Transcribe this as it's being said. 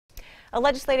A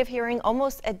legislative hearing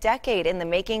almost a decade in the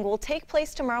making will take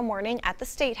place tomorrow morning at the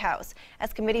State House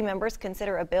as committee members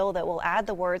consider a bill that will add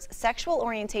the words sexual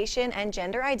orientation and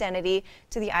gender identity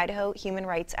to the Idaho Human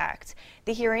Rights Act.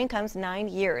 The hearing comes 9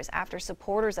 years after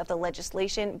supporters of the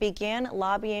legislation began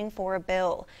lobbying for a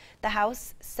bill. The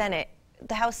House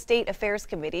State Affairs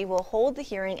Committee will hold the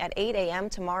hearing at 8 a.m.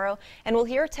 tomorrow and will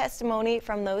hear testimony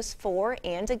from those for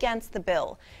and against the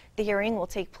bill. The hearing will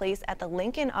take place at the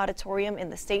Lincoln Auditorium in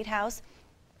the State House.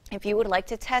 If you would like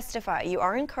to testify, you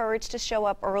are encouraged to show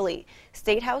up early.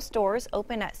 State House doors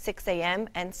open at 6 a.m.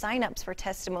 and sign-ups for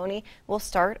testimony will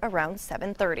start around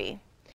 7:30.